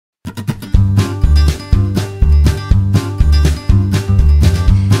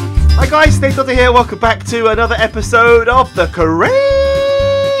guys, SnakeDoctor here. Welcome back to another episode of the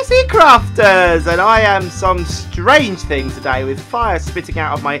CrazyCrafters, and I am some strange thing today with fire spitting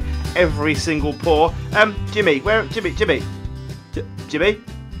out of my every single pore. Jimmy, where? Jimmy? Jimmy?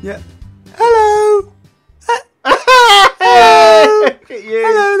 Yeah. Hello. Hello. Look at you.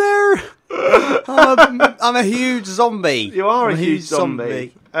 Hello there. I'm a huge zombie. You are a huge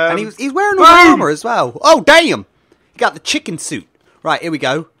zombie. And he's wearing all armor as well. Oh damn! He got the chicken suit. Right, here we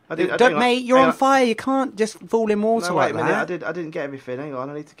go. Mate, you're on fire. You can't just fall in water like that. I didn't get everything. Hang on,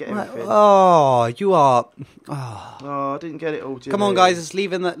 I need to get everything. Oh, you are. Oh, I didn't get it all, Jimmy. Come on, guys, just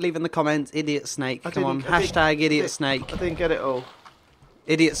leave in the comments. Idiot snake. Come on, hashtag idiot snake. I didn't get it all.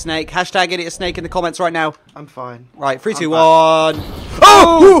 Idiot snake. Hashtag idiot snake in the comments right now. I'm fine. Right, 3, 2, 1.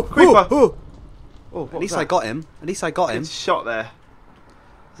 Oh, creeper! Oh, at least I got him. At least I got him. It's shot there.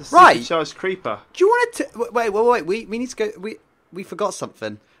 It's a right. supercharged creeper. Do you want to? Wait. We need to go. We forgot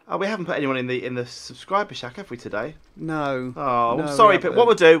something. Oh, we haven't put anyone in the subscriber shack, have we, today? No. Oh, no, sorry, but what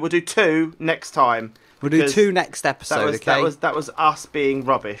we'll do 2 next time. We'll do 2 next episode, okay? That was us being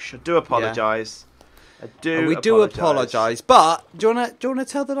rubbish. I do apologise. Yeah. We do apologise. But do you wanna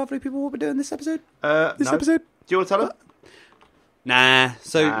tell the lovely people what we're doing this episode? No. Episode? Do you want to tell them? Nah.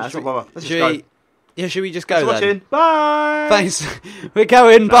 So let's just go. Yeah, should we just go Thanks for then? watching. Bye. Thanks. We're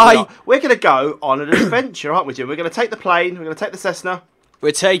going. Bye. We're going to go on an adventure, aren't we, Jim? We're going to take the plane. We're going to take the Cessna.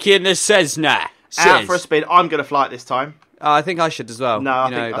 We're taking the Cessna. Out for a spin. I'm going to fly it this time. I think I should as well. No,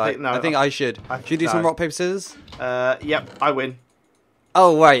 I think I should. Should we do some rock, paper, scissors? Yep, I win.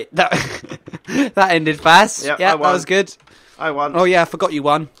 Oh, wait. That ended fast. Yep, yeah, that was good. I won. Oh, yeah, I forgot you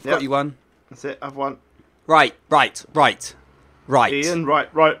won. You won. That's it, I've won. Right. Ian,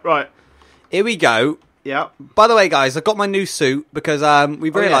 right. Here we go. Yeah. By the way, guys, I got my new suit because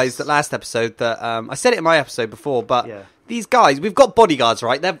we've realised that last episode that I said it in my episode before, but these guys, we've got bodyguards,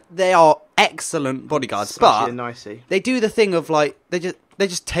 right? They are excellent bodyguards, but they do the thing of like they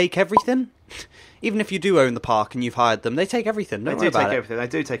just take everything. Even if you do own the park and you've hired them, they take everything. They do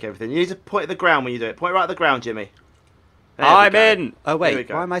take everything. You need to point at the ground when you do it. Point right at the ground, Jimmy. I'm in. Oh wait,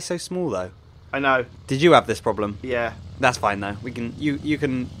 why am I so small though? I know. Did you have this problem? Yeah. That's fine though. We can. You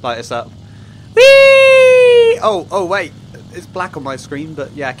can light us up. Whee! Oh wait, it's black on my screen,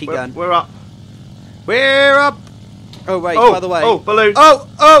 but yeah, keep going. We're up. We're up. Oh wait, by the way. Oh, balloon.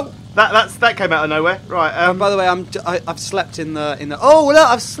 Oh. That came out of nowhere. Right. By the way, I've slept in the. Oh look,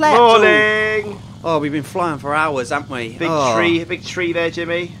 I've slept. Morning. Oh, we've been flying for hours, haven't we? Big tree there,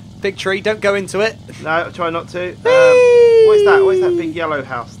 Jimmy. Big tree. Don't go into it. No, try not to. What's that? What's that big yellow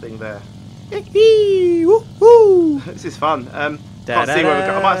house thing there? This is fun. Can't see where we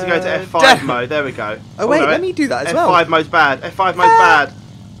go. I might have to go to F5 mode. There we go. Oh wait, let me do that as well. F5 mode's bad. F5 mode's bad.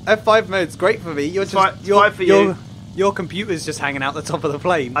 F5 mode's great for me. You're just your computer's just hanging out the top of the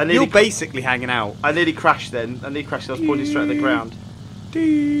plane. You're basically hanging out. I nearly crashed then. I was pointing straight at the ground.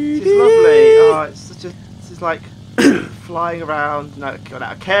 This is lovely. Oh, this is like flying around. No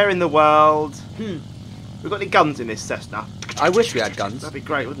care in the world. We've got any guns in this Cessna? I wish we had guns. That'd be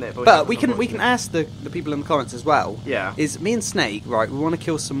great, wouldn't it? But we can ask the people in the comments as well. Yeah. Is me and Snake, right, we want to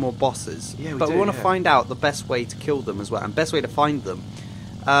kill some more bosses. Yeah, we want to find out the best way to kill them as well, and best way to find them.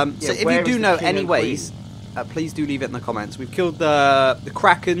 So if you do know any ways, please do leave it in the comments. We've killed the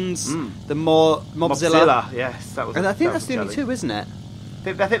Krakens, the Mobzilla. Yes, that was. And I think that's the only 2, isn't it?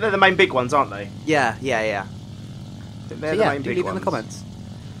 I think they're the main big ones, aren't they? Yeah. They're the main big leave it in the comments.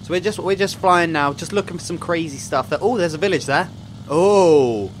 So we're just flying now, just looking for some crazy stuff. There's a village there.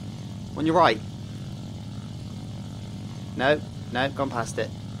 Oh, on your right. No, gone past it.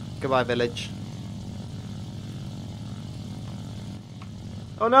 Goodbye, village.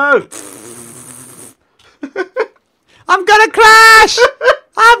 Oh no! I'm gonna crash!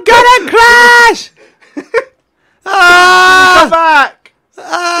 I'm gonna crash! Come back!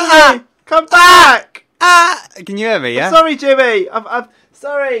 Jimmy, come back! Can you hear me? Yeah. I'm sorry, Jimmy. I'm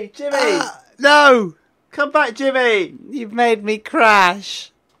sorry, Jimmy. No. Come back, Jimmy. You've made me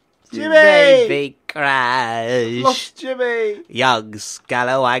crash. Jimmy. You made me crash. Lost Jimmy. Young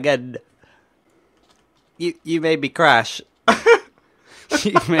Scalawagon. You made me crash.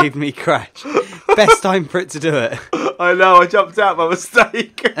 You made me crash. Best time for it to do it. I know, I jumped out by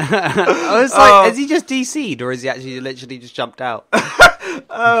mistake. I was like, has he just DC'd or has he actually literally just jumped out?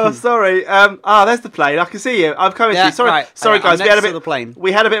 Oh, sorry. There's the plane. I can see you. I'm coming to you. Sorry, guys. We had a bit of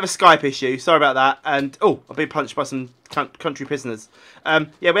a Skype issue. Sorry about that. And I've been punched by some country prisoners. We had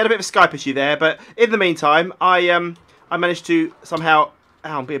a bit of a Skype issue there. But in the meantime, I managed to somehow.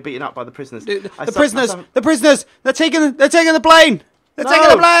 I'm being beaten up by the prisoners. The prisoners. They're taking the plane. They're taking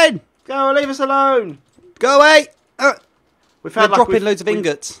the plane. Go, leave us alone. Go away. They're dropping loads of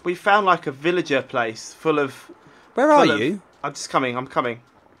ingots. We found like a villager place full of... Where are you? I'm just coming, I'm coming.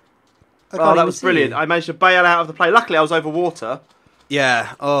 Oh, that was brilliant. I managed to bail out of the plane. Luckily, I was over water.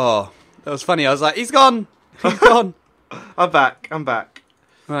 Yeah. Oh, that was funny. I was like, he's gone. He's gone. I'm back.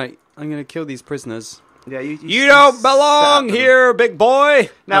 Right. I'm going to kill these prisoners. Yeah, you don't belong here, big boy.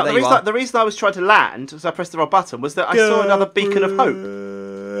 Now, the reason I was trying to land, was I pressed the wrong button, was that I saw another beacon of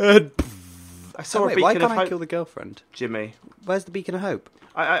hope. I saw a beacon of hope. Why can't I kill the girlfriend? Jimmy. Where's the beacon of hope?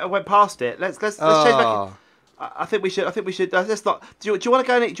 I went past it. Let's change back. I think we should. Let's not. Do you want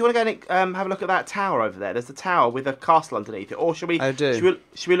to go? Have a look at that tower over there? There's a tower with a castle underneath it. Or should we? I do.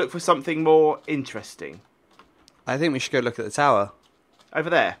 Should we look for something more interesting? I think we should go look at the tower.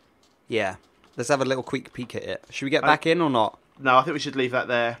 Over there. Yeah. Let's have a little quick peek at it. Should we get back in or not? No, I think we should leave that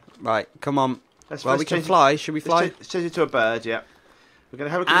there. Right. Come on. We can fly. Should we fly? Let's change it to a bird. Yeah. We're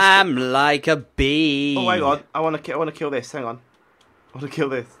gonna have a look at this. Like a bee. Oh, hang on. I want to kill this. Hang on. I want to kill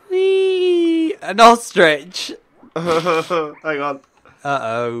this. An ostrich. Hang on.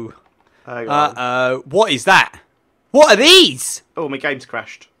 Uh-oh. Hang on. Uh-oh. What is that? What are these? Oh, my game's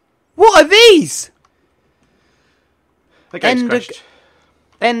crashed. What are these? My game's crashed.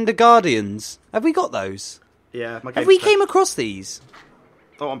 Ender Guardians. Have we got those? Yeah, my game's Have we crashed. came across these?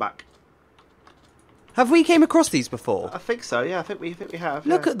 Oh, I'm back. Have we came across these before? I think so, yeah. I think we have.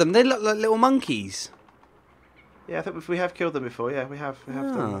 Look at them. They look like little monkeys. Yeah, I think we have killed them before. Yeah, we have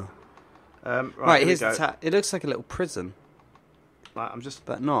done. Right, here's the it looks like a little prison. Right,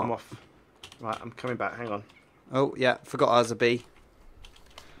 but not. I'm off. Right, I'm coming back. Hang on. Oh, yeah. Forgot I was a bee.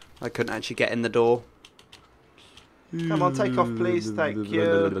 I couldn't actually get in the door. Come on, take off, please. Thank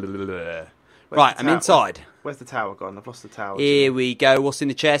you. Right, I'm inside. Where's the tower gone? I've lost the tower. Here we go. What's in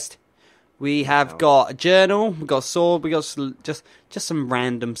the chest? We have got a journal. We've got a sword. We got just some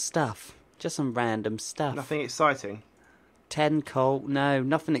random stuff. Just some random stuff. Nothing exciting. 10 coal. No,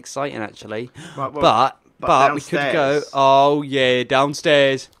 nothing exciting actually. Right, well, but we could go. Oh yeah,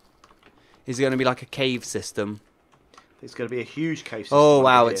 downstairs. Is it going to be like a cave system? It's going to be a huge cave system. Oh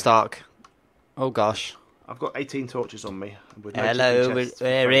wow, it's dark. Oh gosh. I've got 18 torches on me. Hello,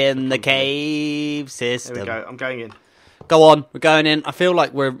 we're in the cave system. Here we go. I'm going in. Go on, we're going in. I feel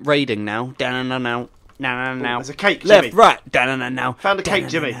like we're raiding now. Down now. There's a cake, Jimmy. Left, right. Down now. Found a cake,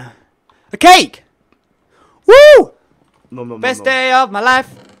 Jimmy. A cake. Woo! Best day of my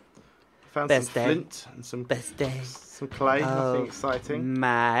life. Found some flint and some clay. Nothing exciting.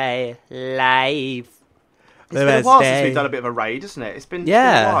 My life. It's been a while since we've done a bit of a raid, isn't it? It's been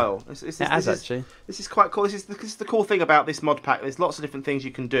a while. It has actually. This is quite cool. This is the cool thing about this mod pack. There's lots of different things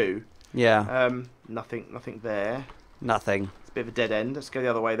you can do. Yeah. Nothing there. Nothing. It's a bit of a dead end. Let's go the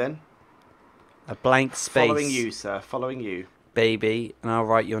other way then. A blank space. Following you, sir. Following you. Baby, and I'll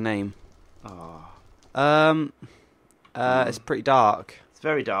write your name. Oh. It's pretty dark. It's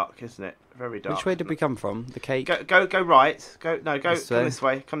very dark, isn't it? Very dark. Which way did we come from? The cake. Go right. Come this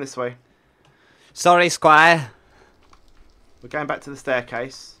way. Come this way. Sorry, Squire. We're going back to the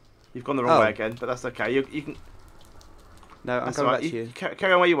staircase. You've gone the wrong way again, but that's okay. You can. No, I'm coming back to you.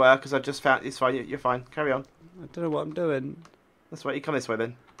 Carry on where you were, because I've just found it's fine. You're fine. Carry on. I don't know what I'm doing. That's right. You come this way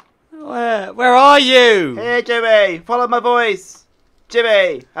then. Where are you? Here, Jimmy. Follow my voice.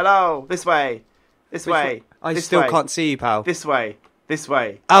 Jimmy. Hello. This way. This way. I still can't see you, pal. This way. This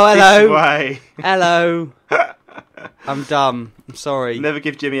way. Oh, hello. This way. Hello. I'm dumb. I'm sorry. Never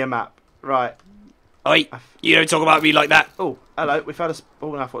give Jimmy a map. Right. Oi, you don't talk about me like that. Oh, hello. We found I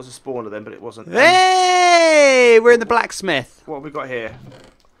thought it was a spawner then, but it wasn't. Hey, we're in the blacksmith. What have we got here?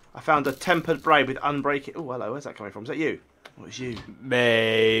 I found a tempered braid with unbreaking. Oh, hello. Where's that coming from? Is that you? Oh, it's you.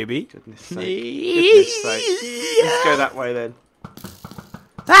 Maybe. Goodness sake. Goodness sake. Let's go that way then.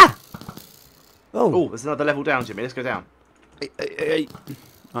 Ah! Oh, there's another level down, Jimmy. Let's go down. Right,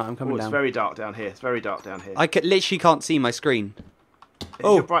 I'm coming down. It's very dark down here. It's very dark down here. I literally can't see my screen.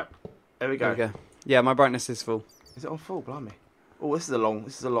 There we go. There we go. Yeah, my brightness is full. Is it on full? Blimey. Oh, this is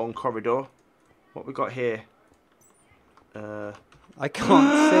a long corridor. What we got here? I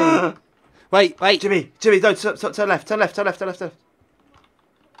can't see. Wait. Jimmy, no, turn left.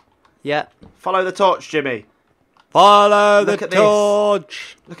 Yeah. Follow the torch, Jimmy. Follow the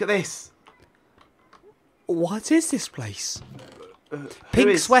torch. Look at this. What is this place?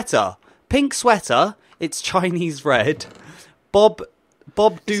 Pink sweater. Pink sweater. It's Chinese red. Bob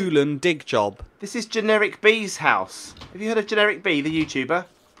Doolan dig job. This is Generic B's house. Have you heard of Generic B, the YouTuber?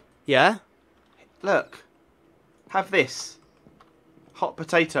 Yeah. Look. Have this. Hot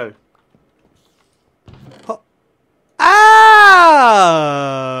potato.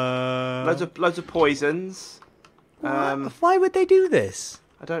 Loads of poisons. Why would they do this?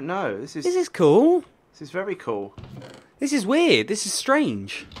 I don't know. This is cool. This is very cool. This is weird. This is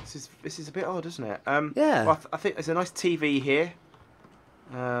strange. This is a bit odd, isn't it? Yeah. Well, I think there's a nice TV here.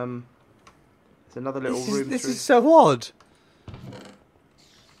 There's another little room. This is so odd.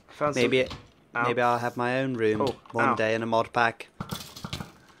 Maybe I'll have my own room one day in a mod pack.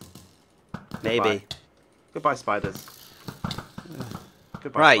 Maybe. Goodbye, spiders.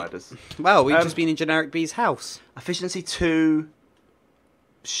 Goodbye, spiders. Well, we've just been in Generic B's house. Efficiency 2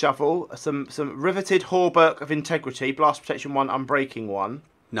 shovel, some riveted hauberk of integrity, blast protection 1, unbreaking 1.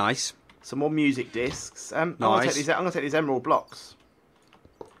 Nice. Some more music discs. Nice. I'm gonna take these emerald blocks.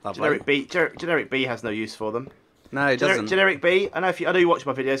 Lovely. Generic B has no use for them. No, it doesn't. Generic B, I know you watch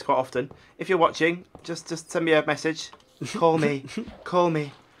my videos quite often. If you're watching, just send me a message. Call me. Call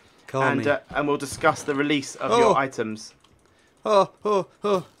me. And we'll discuss the release of your items. Oh.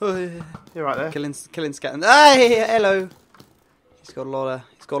 You're right there. Killing skeletons. Hey, hello. He's got a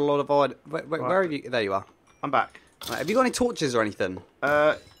lot of void. Where are you? There you are. I'm back. Right, have you got any torches or anything?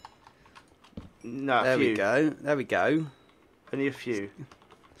 No. There we go. Only a few.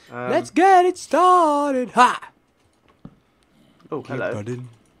 Let's get it started. Ha! Oh, hello.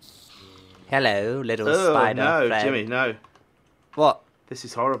 Hello, little spider. No, friend. Jimmy, no. What? This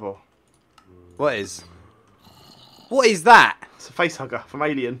is horrible. What is that? It's a face hugger from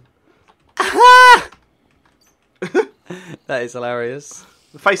Alien. That is hilarious.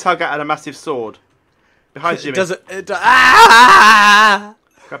 The face hugger and a massive sword. Behind Jimmy. Grab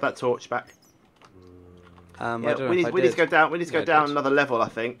that torch back. We need to go down. We need to go down another level, I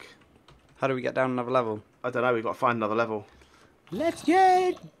think. How do we get down another level? I don't know. We've got to find another level. Let's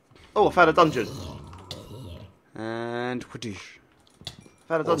get. Oh, I found a dungeon. And found a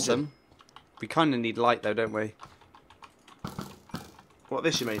dungeon. Awesome. We kind of need light though, don't we? What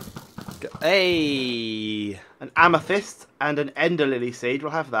this you mean? Hey! An amethyst and an ender lily seed.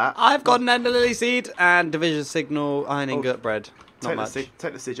 We'll have that. I've got an ender lily seed and division signal iron ingot bread. Not much. Take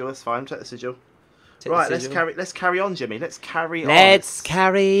the sigil. That's fine. Take the sigil. Right, let's carry on, Jimmy. Let's carry on. Let's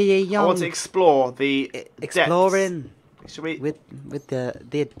carry on. I want to explore the exploring. Depths. Should we with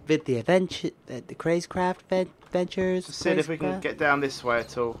the adventure, the CrazyCraft adventures? See if we can get down this way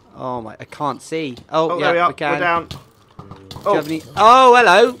at all. Oh my! I can't see. Oh yeah, there we are. can. We're down. Oh,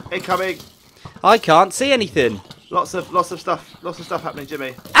 hello. Incoming. I can't see anything. Lots of stuff happening,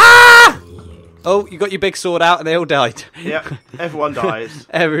 Jimmy. Ah! Oh, you got your big sword out and they all died. Yep, everyone dies.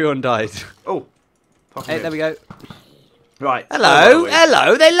 Everyone died. Oh. Hey, there we go. Right. Hello,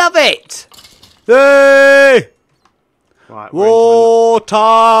 hello. They love it. Hey. Right.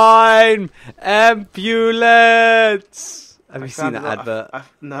 Wartime ambulance. Have you seen that advert?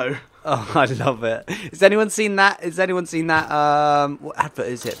 No. Oh, I love it. Has anyone seen that? What advert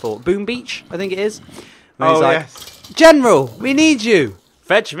is it for? Boom Beach, I think it is. Where he's like, yes. General, we need you.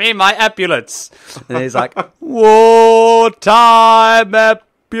 Fetch me my ambulance. And he's like, wartime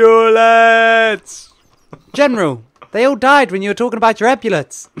ambulance. General, they all died when you were talking about your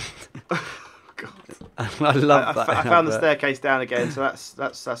ambulance. I love that. I found the staircase down again, so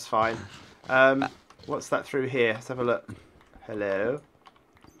that's fine. What's that through here? Let's have a look. Hello.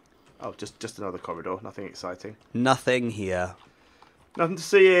 Oh, just another corridor. Nothing exciting. Nothing here. Nothing to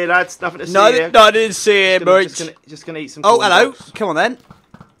see here, lads. Nothing to see here. Nothing to see here, just gonna eat some. Oh, hello. Dogs. Come on then.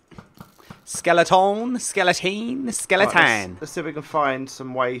 Skeleton. Right, let's see if we can find some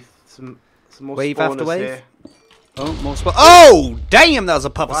more wave spawners after wave. here. Oh, more spawn. Oh, damn! That was a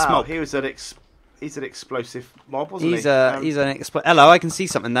puff of smoke. He's an explosive mob, wasn't he? He's an explosive. Hello, I can see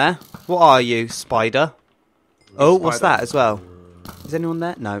something there. What are you, spider? Oh, what's that as well? Is anyone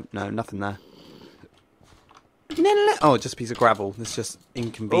there? No, nothing there. Oh, just a piece of gravel. It's just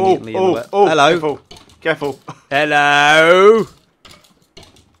inconveniently in the way. Oh, hello. Careful. Hello.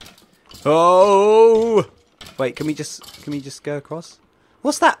 Oh. Wait, can we just go across?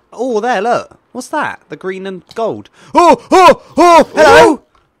 What's that? Oh, there, look. What's that? The green and gold. Oh, hello.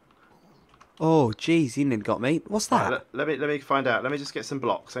 Oh, jeez, he nearly got me. What's that? Right, let me find out. Let me just get some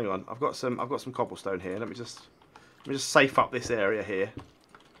blocks. Hang on. I've got some cobblestone here. Let me just safe up this area here.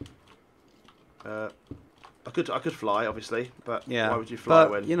 I could fly, obviously, but why would you fly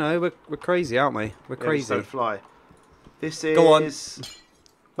when? You know, we're crazy, aren't we? We're crazy. Don't fly. This is. Go on.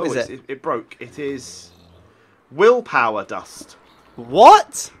 What is it? It broke. It is willpower dust.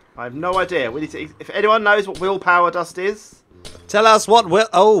 What? I have no idea. We need to. If anyone knows what willpower dust is, tell us what will.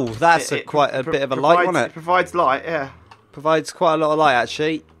 Oh, that's quite a bit of a light, wasn't it? It provides light. Yeah. Provides quite a lot of light,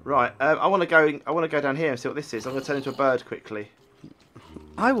 actually. Right. I want to go down here and see what this is. I'm going to turn into a bird quickly.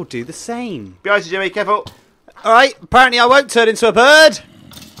 I will do the same. Behind you, Jimmy. Careful. All right. Apparently, I won't turn into a bird.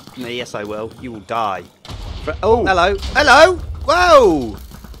 No, yes, I will. You will die. Oh, hello. Hello. Whoa.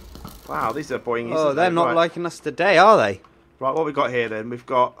 Wow, these are boing. Oh, they're not liking us today, are they? Right, what we got here then? We've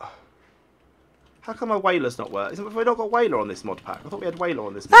got. How come my whaler's not working? Have we not got whaler on this mod pack? I thought we had whaler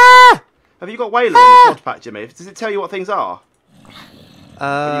on this mod pack. Have you got whaler on this mod pack, Jimmy? Does it tell you what things are?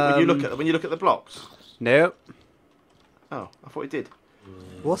 When you look at the blocks. Nope. Oh, I thought it did.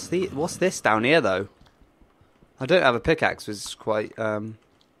 What's this down here though? I don't have a pickaxe, which is quite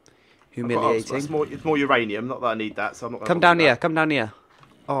humiliating. It's more uranium. Not that I need that, so I'm not. Come down here. Come down here.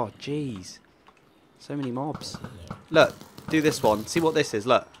 Oh, jeez. So many mobs. Look, do this one. See what this is.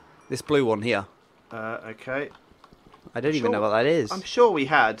 Look, this blue one here. Okay. I don't even know what that is. I'm sure we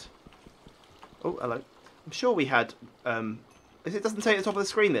had. Oh, hello. I'm sure we had. It doesn't say at the top of the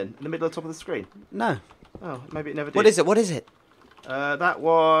screen then, in the middle of the top of the screen. No. Oh, maybe it never did. What is it? What is it? That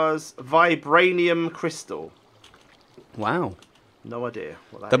was vibranium crystal. Wow. No idea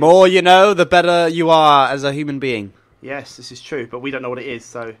what that is. The more you know, the better you are as a human being. Yes, this is true, but we don't know what it is,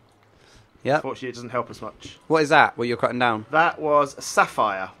 so. Yeah. Unfortunately, it doesn't help us much. What is that? What you're cutting down? That was a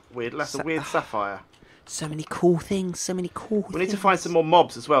sapphire. That's a weird sapphire. So many cool things. So many cool things. We need to find some more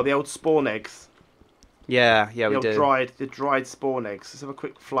mobs as well. The old spawn eggs. Yeah, we do. The dried spawn eggs. Let's have a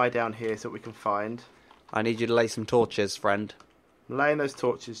quick fly down here so we can find. I need you to lay some torches, friend. I'm laying those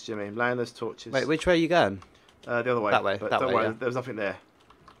torches, Jimmy. I'm laying those torches. Wait, which way are you going? The other way. That way. But don't worry, yeah. There was nothing there.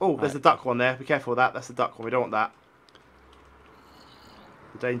 Oh, there's the duck one there. Be careful of that. That's the duck one. We don't want that.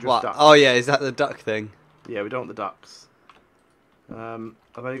 The dangerous duck. Oh yeah, is that the duck thing? Yeah, we don't want the ducks.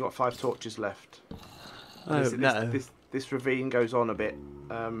 I've only got 5 torches left. Oh no. This ravine goes on a bit.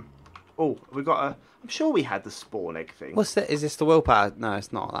 Oh, we got a. I'm sure we had the spawn egg thing. What's that? Is this the willpower? No,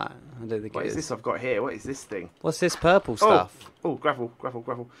 it's not that. I don't think it is. What is this I've got here? What is this thing? What's this purple stuff? Oh, gravel.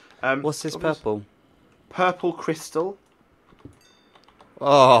 What's this purple? Purple crystal.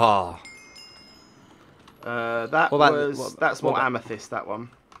 Oh. That's more amethyst, that one.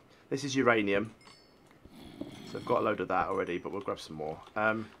 This is uranium. So I've got a load of that already, but we'll grab some more.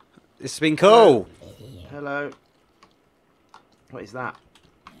 It's been cool. Hello. What is that?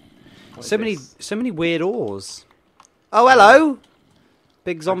 So many weird ores. Oh, hello.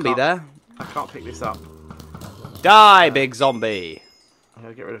 Big zombie there. I can't pick this up. Die, big zombie. I'm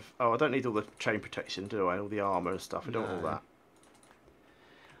going to get rid of... Oh, I don't need all the chain protection, do I? All the armour and stuff. I don't want all that.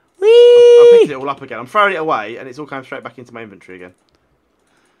 Whee! I'm picking it all up again. I'm throwing it away, and it's all coming straight back into my inventory again.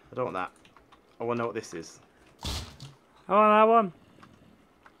 I don't want that. I want to know what this is. I want that one.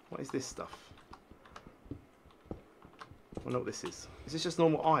 What is this stuff? I don't know what this is. Is this just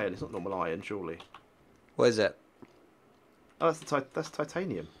normal iron? It's not normal iron, surely. What is it? Oh, that's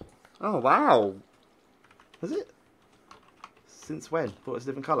titanium. Oh wow. Is it? Since when? Thought it was a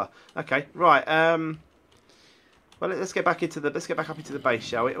different colour. Okay, right. Well, let's get back up into the base,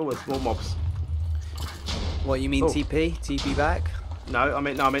 shall we? Oh, there's more mobs. What you mean, TP? TP back? No, I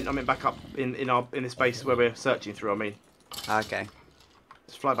meant back up in this base where we're searching through. I mean. Okay.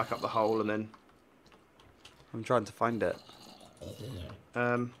 Just fly back up the hole and then. I'm trying to find it.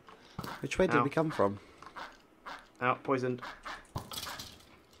 Which way did we come from? Out, poisoned.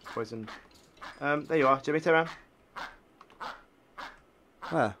 Poisoned. There you are, Jimmy. Turn around.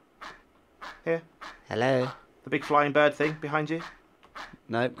 Where? Here. Hello. The big flying bird thing behind you.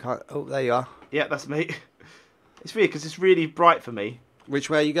 No, can't. Oh, there you are. Yeah, that's me. It's weird because it's really bright for me. Which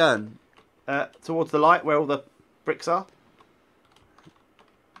way are you going? Towards the light where all the bricks are.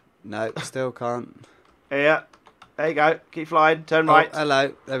 No, still can't. Yeah. There you go. Keep flying. Turn right.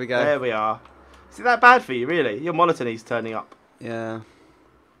 Hello. There we go. There we are. Is it that bad for you, really? Your monitor needs turning up. Yeah.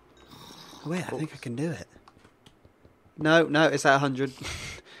 Wait, I think I can do it. No, it's at 100.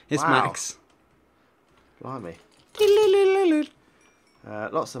 It's max. Blimey.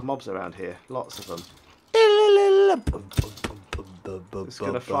 Lots of mobs around here. Lots of them. Just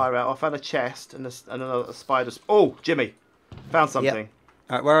going to fly around. I found a chest and another spider. Oh, Jimmy. Found something. Yep.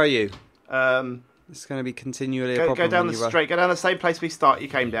 Alright, where are you? It's going to be continually a problem. Go down the straight. Go down the same place we you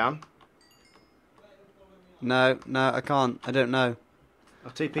came down. No, I can't. I don't know.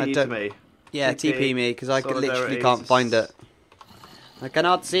 I'll TP you to me. Yeah, TP me, because I literally can't find it. I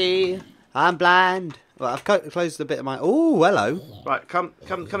cannot see. I'm blind. Well, I've closed a bit of my... Oh, hello. Right, come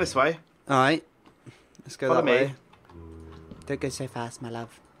this way. Alright. Let's go Follow that way. Don't go so fast, my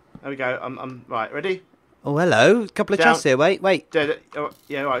love. There we go. I'm right. Ready? Oh, hello. A couple of chests here. Wait. Yeah,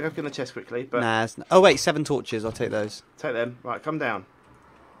 right. Go in the chest quickly. But nah. Oh, wait. 7 torches. I'll take those. Take them. Right, come down.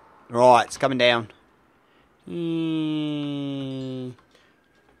 Right, it's coming down. We're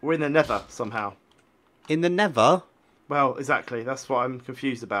in the nether somehow. In the nether? Well, exactly. That's what I'm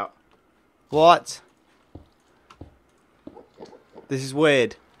confused about. What? This is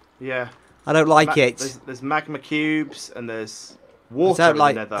weird. Yeah. I don't like it. There's magma cubes and there's... Water in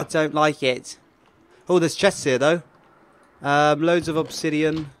the nether. I don't like it. Oh, there's chests here though. Loads of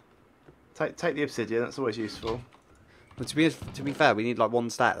obsidian. Take the obsidian. That's always useful. Well, to be fair, we need like 1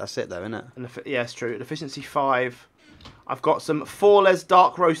 stack. That's it though, isn't it? Yeah, it's true. Efficiency 5. I've got some 4 les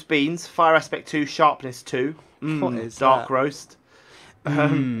dark roast beans. Fire aspect 2. Sharpness 2. What is dark that? Roast.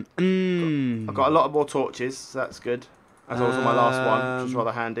 I've got a lot of more torches. So that's good. As well as on my last one, which was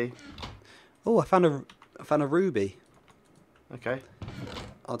rather handy. Oh, I found a ruby. Okay.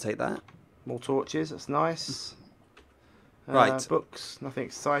 I'll take that. More torches. That's nice. Right. Books. Nothing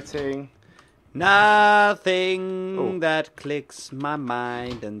exciting. Nothing that clicks my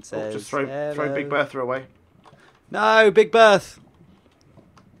mind and says. Just throw Big Bertha away. No, Big Berth.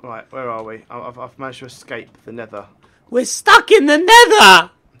 Right, where are we? I've managed to escape the nether. We're stuck in the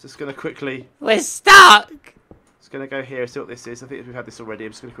nether! I'm just going to quickly... We're stuck! Just going to go here and see what this is. I think we've had this already.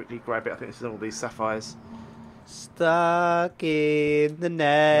 I'm just going to quickly grab it. I think this is all these sapphires. Stuck in the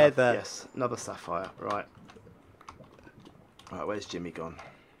nether. Yes, another sapphire. Right. Right, where's Jimmy gone?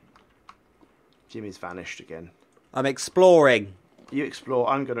 Jimmy's vanished again. I'm exploring. You explore.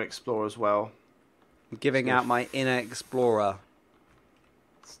 I'm going to explore as well. I'm giving out my inner explorer.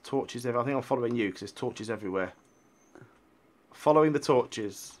 There's torches everywhere. I think I'm following you because there's torches everywhere. Following the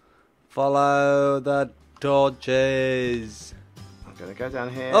torches. Follow the torches. I'm going to go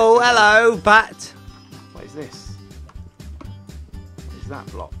down here. Oh, hello, bat. What is this? What is that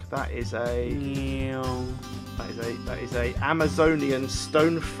block? That is a... That is a Amazonian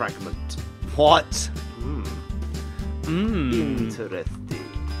stone fragment. What?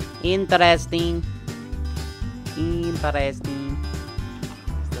 Interesting.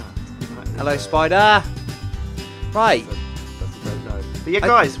 Hello, spider. Right. But yeah,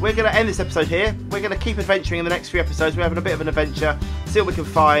 guys, we're going to end this episode here. We're going to keep adventuring in the next few episodes. We're having a bit of an adventure. See what we can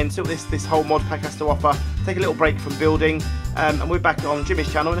find. See what this whole mod pack has to offer. Take a little break from building. And we're back on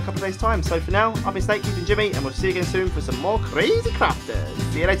Jimmy's channel in a couple of days' time. So for now, I've been SnakeDoctorChannel and Jimmy, and we'll see you again soon for some more Crazy Crafters.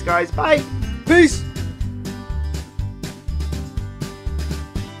 See you later, guys. Bye. Peace.